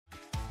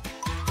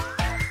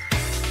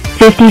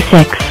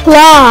56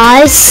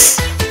 plus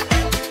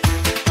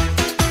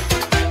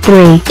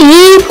 3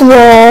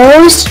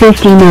 equals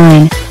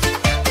 59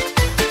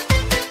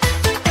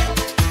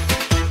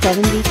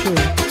 72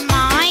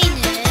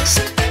 minus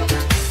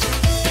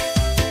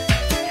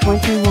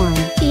 21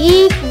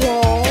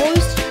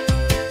 equals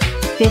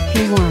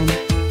 51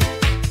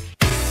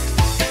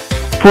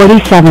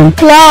 47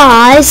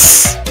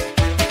 plus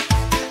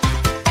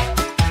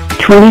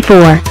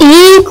 24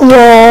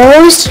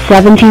 equals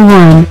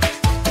 71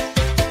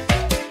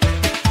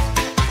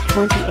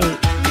 28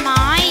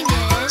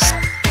 minus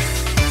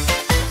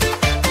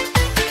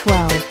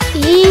 12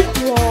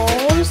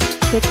 equals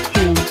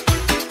 16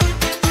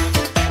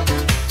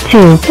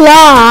 2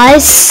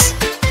 plus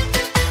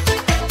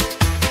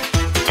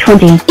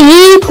 20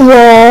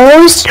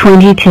 equals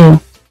 22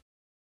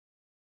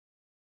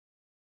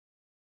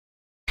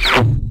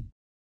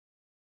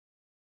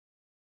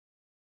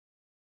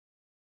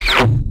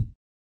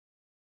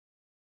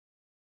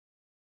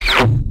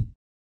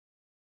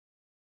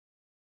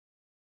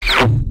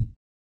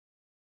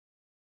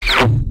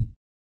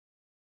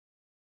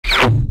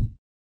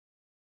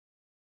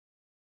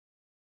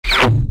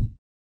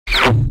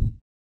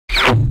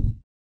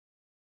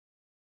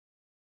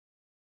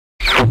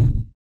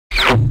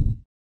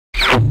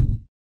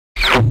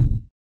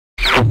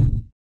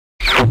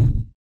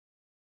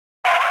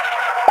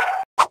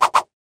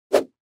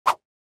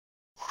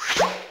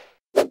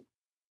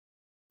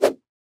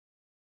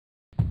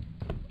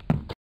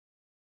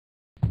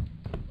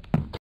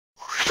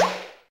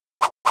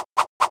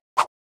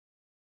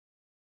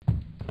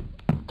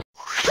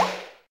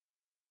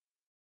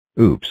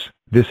 Oops,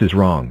 this is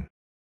wrong.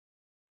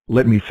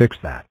 Let me fix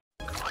that.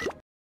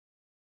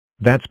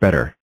 That's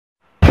better.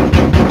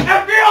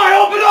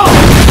 FBI, open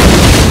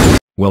up!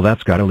 Well,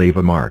 that's gotta leave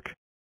a mark.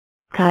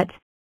 Cut.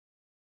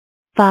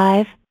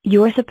 5.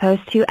 You're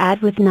supposed to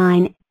add with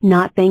 9,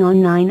 not bang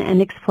on 9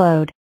 and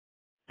explode.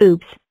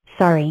 Oops,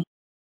 sorry.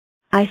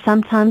 I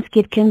sometimes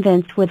get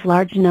convinced with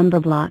large number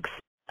blocks.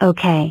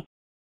 Okay.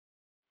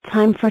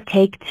 Time for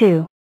take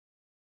 2.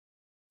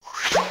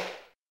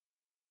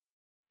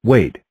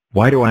 Wait,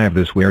 why do I have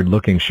this weird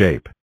looking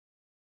shape?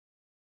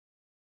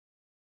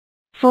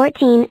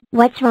 14.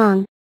 What's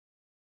wrong?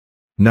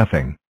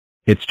 Nothing.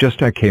 It's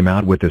just I came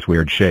out with this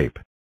weird shape.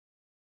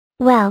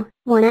 Well,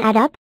 wanna add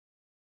up?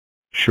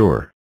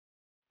 Sure.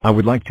 I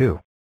would like to.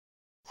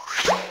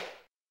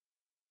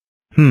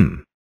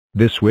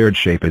 This weird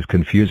shape is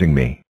confusing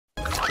me.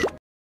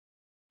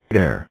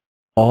 There.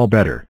 All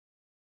better.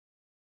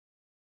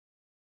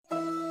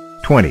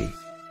 20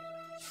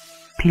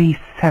 Please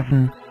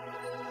 7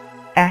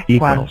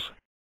 equals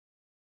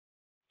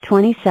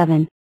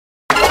 27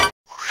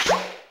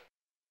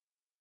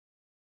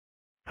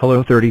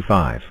 hello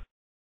 35.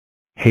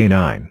 Hey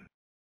 9.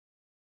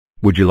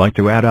 Would you like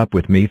to add up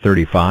with me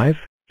 35?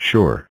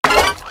 Sure.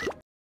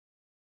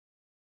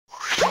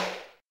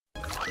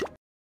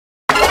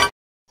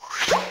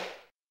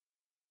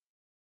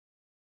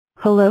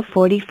 Hello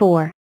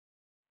 44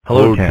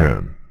 Hello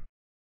 10.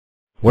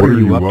 What are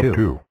you up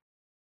to?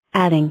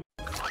 Adding.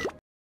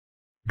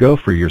 Go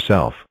for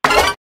yourself.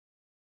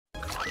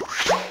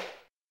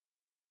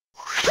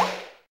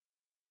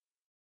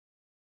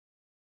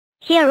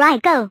 Here I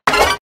go.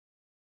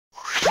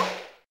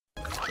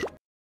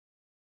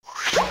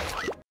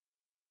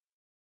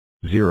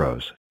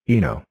 Zeros.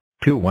 Eno.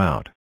 2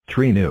 out.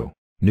 3 new.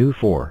 New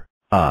 4.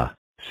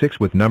 6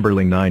 with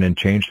numbering 9 and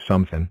changed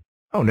something.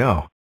 Oh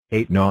no.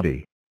 8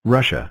 naughty.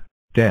 Russia.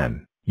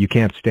 10. You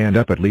can't stand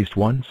up at least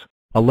once?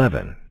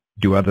 11.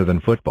 Do other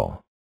than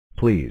football.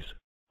 Please.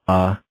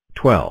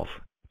 12.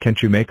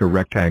 Can't you make a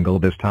rectangle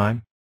this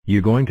time?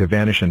 You going to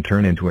vanish and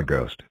turn into a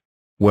ghost?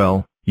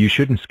 Well, you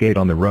shouldn't skate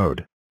on the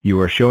road. You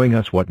are showing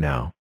us what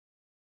now?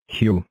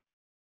 Hugh.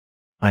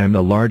 I am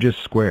the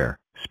largest square,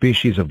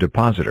 species of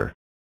depositor.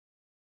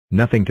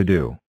 Nothing to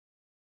do.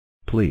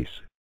 Please.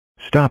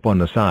 Stop on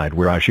the side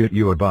where I shoot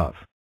you above.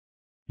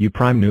 You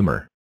prime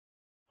numer.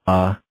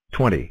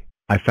 20.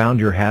 I found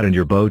your hat and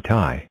your bow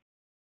tie.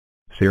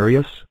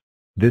 Serious?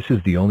 This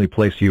is the only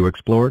place you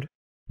explored?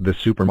 The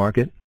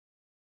supermarket?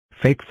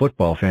 Fake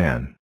football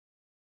fan.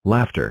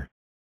 Laughter.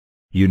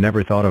 You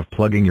never thought of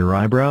plugging your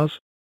eyebrows?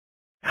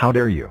 How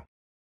dare you?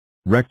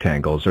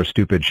 Rectangles are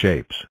stupid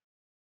shapes.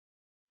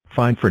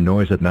 Fine for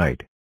noise at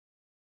night.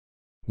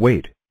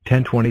 Wait,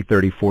 10, 20,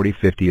 30, 40,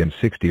 50 and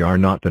 60 are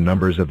not the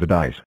numbers of the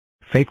dice.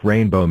 Fake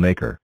rainbow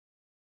maker.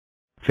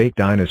 Fake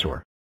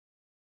dinosaur.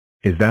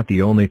 Is that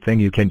the only thing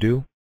you can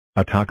do?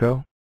 A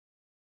taco?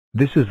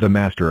 This is the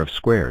master of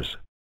squares.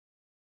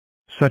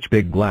 Such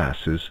big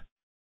glasses.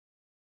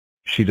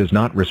 She does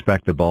not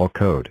respect the ball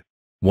code.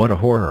 What a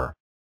horror.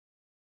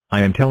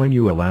 I am telling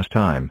you a last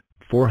time,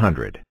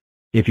 400.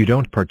 If you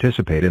don't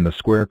participate in the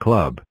square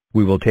club,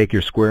 we will take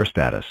your square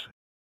status.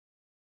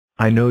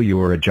 I know you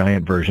are a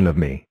giant version of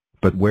me,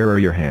 but where are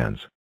your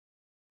hands?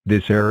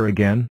 This error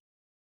again?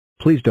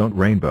 Please don't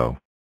rainbow.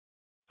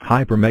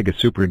 Hyper Mega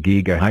Super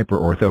Giga Hyper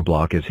Ortho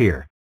Block is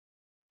here.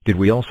 Did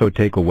we also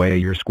take away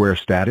your square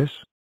status?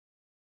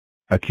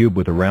 A cube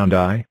with a round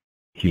eye?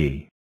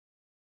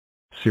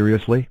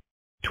 Seriously?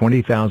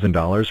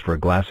 $20,000 for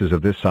glasses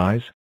of this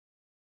size?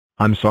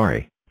 I'm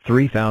sorry,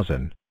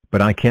 $3,000,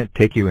 but I can't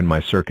take you in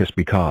my circus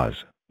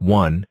because,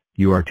 1,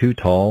 you are too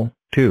tall,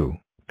 2,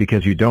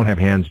 because you don't have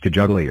hands to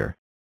juggle here.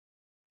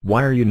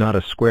 Why are you not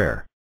a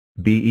square?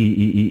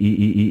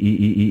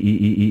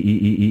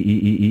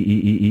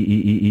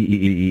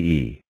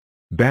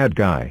 Bad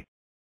guy.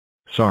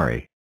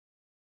 Sorry.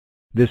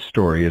 This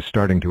story is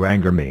starting to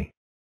anger me.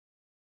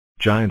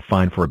 Giant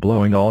fine for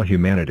blowing all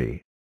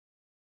humanity.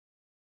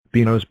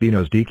 Benos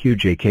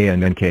DQJK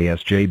and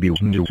NKSJB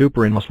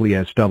Super Inlessly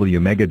SW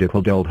Mega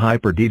Dickeldeld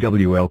Hyper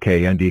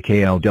DWLK and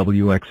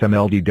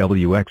DKLWXML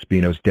DWX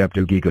Benos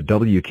Depto Giga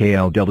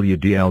WKLW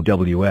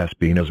DLWS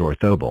Benos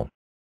Orthobal.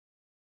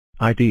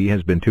 IT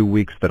has been 2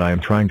 weeks that I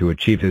am trying to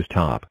achieve his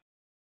top.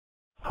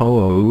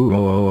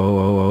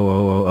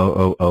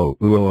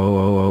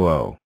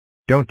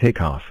 Don't take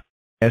off.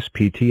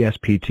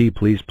 SPT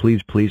please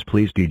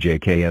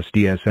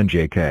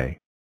DJKSDSNJK.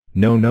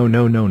 No.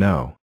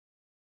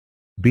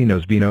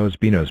 Benos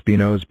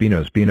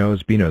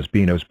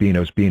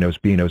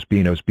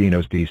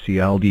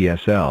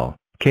DCLDSL,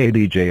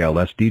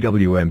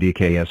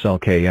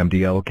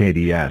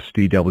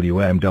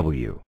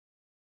 KDJLSDWMDKSLKMDLKDSDWMW.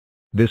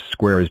 This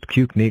square is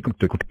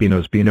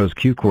Benos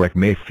Q correct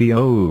may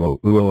fio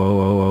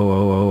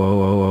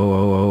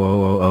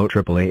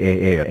triple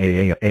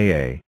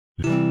A.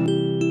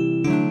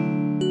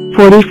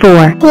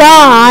 44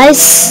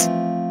 plus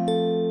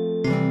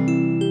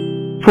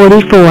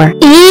 44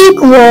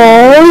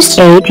 equals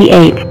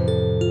 88.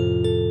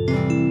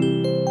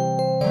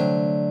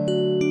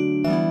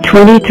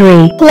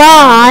 23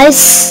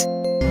 plus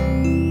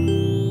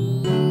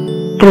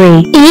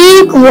 3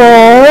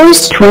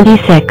 equals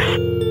 26.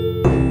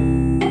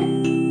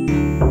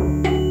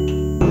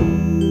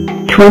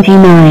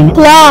 29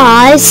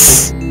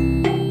 plus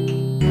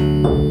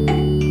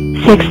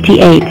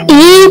 68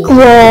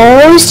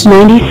 equals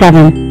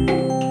 97.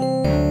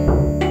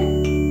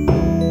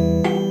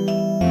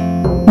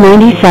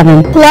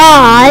 97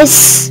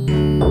 plus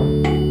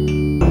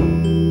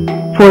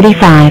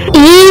 45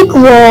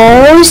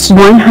 equals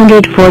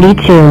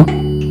 142.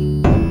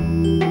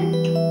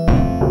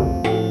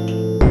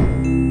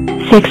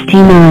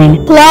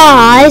 69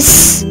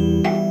 plus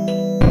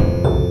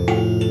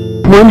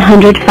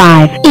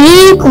 105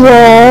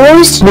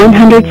 equals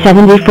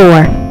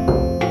 174.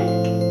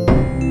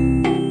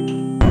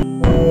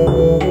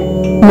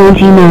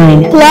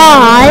 99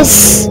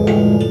 plus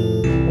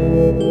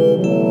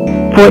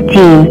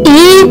 14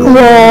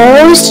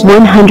 equals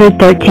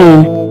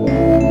 113.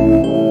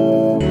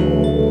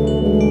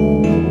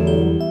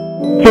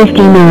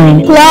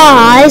 59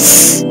 plus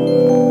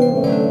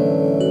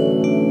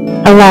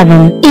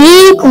 11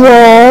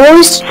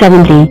 equals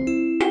 70.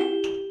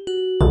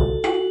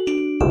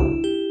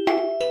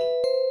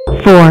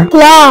 4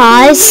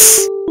 plus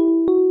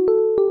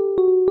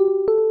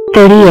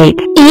 38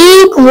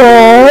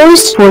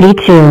 equals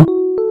 42.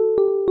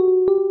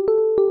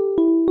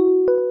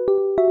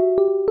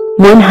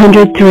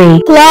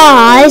 103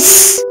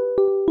 plus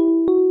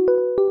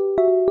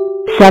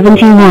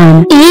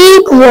 71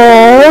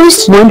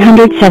 equals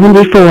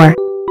 174.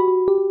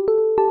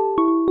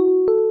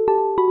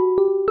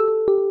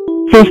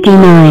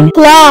 59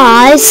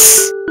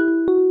 plus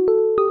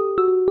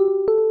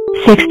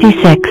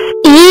 66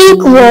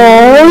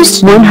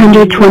 equals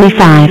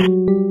 125.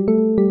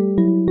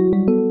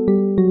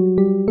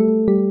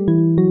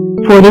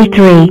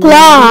 43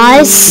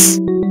 plus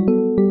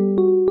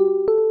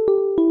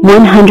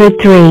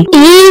 103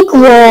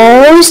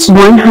 equals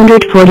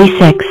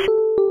 146.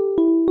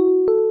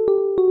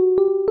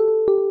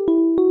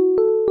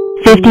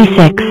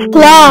 56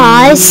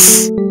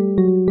 plus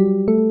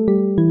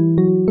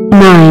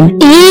 9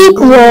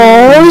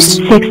 equals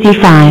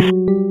 65.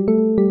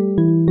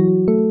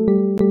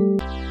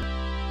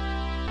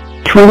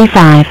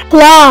 25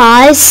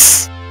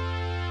 plus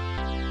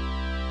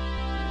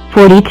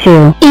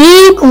 42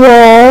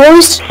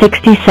 equals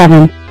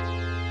 67.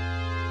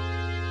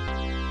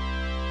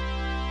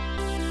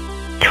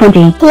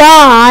 20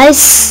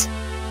 plus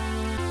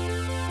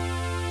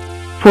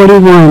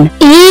 41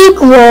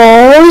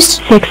 equals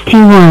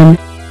 61.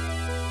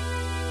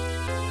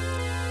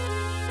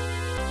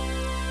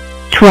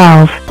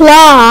 12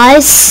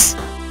 plus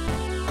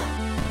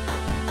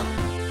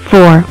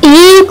 4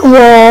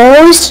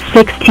 equals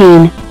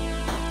 16.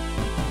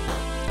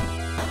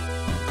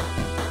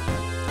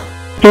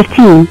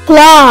 15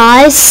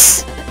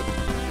 plus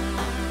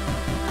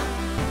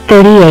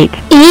 38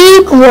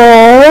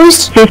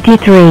 equals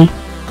 53.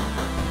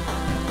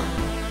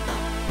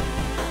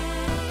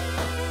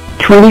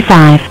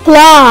 25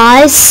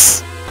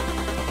 plus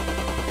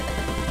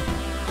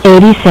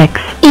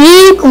 86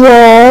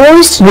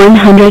 equals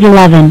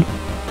 111.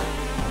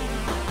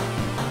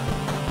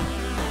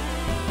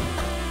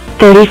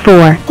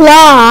 34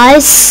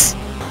 plus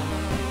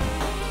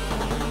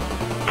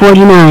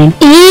 49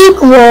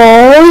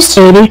 equals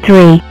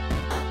 83.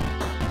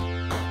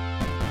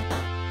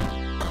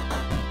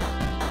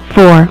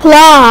 4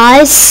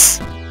 plus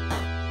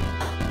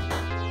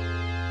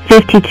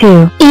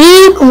 52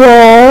 equals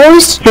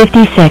equals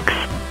 56.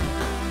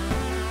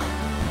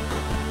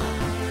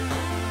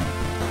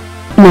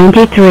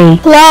 93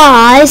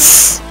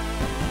 plus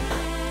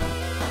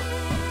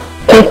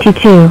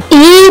 52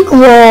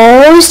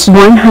 equals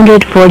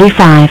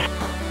 145.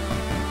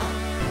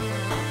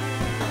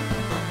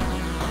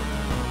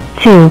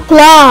 2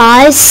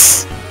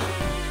 plus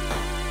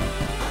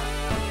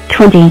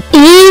 20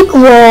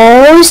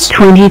 equals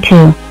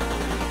 22.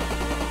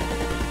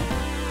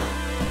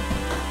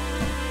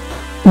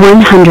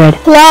 100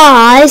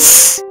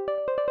 plus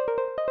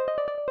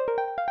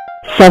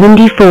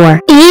 74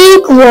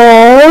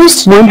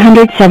 equals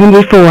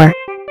 174.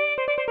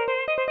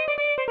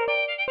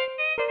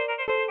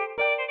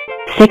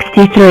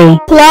 63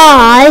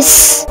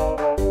 plus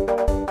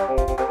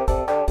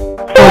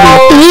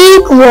 40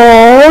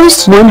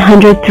 equals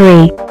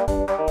 103.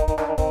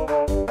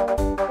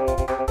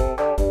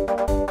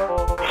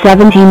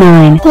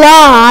 79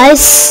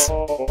 plus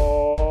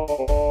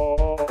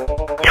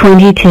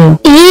 22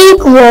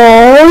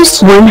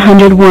 equals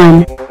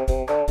 101.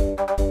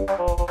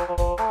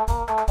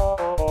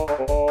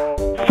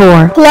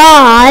 4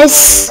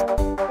 plus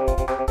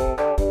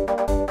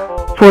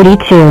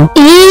 42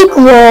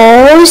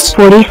 equals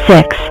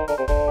 46.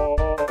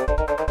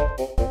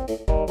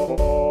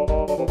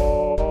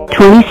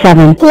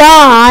 27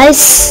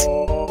 plus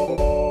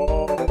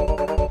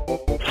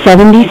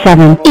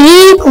 77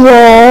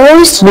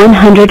 equals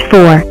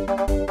 104.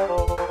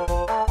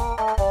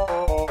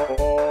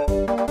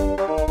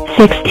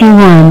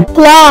 61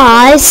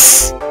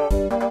 plus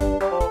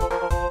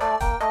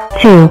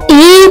 2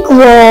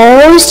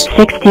 equals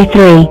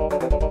 63.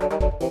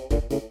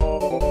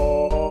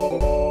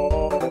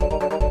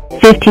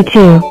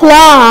 52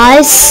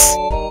 plus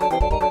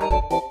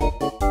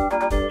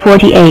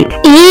 48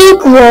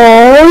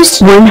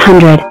 equals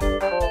 100.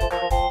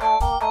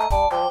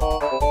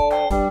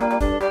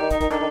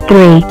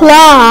 3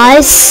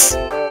 plus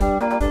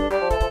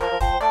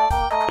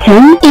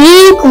 10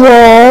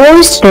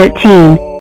 equals 13.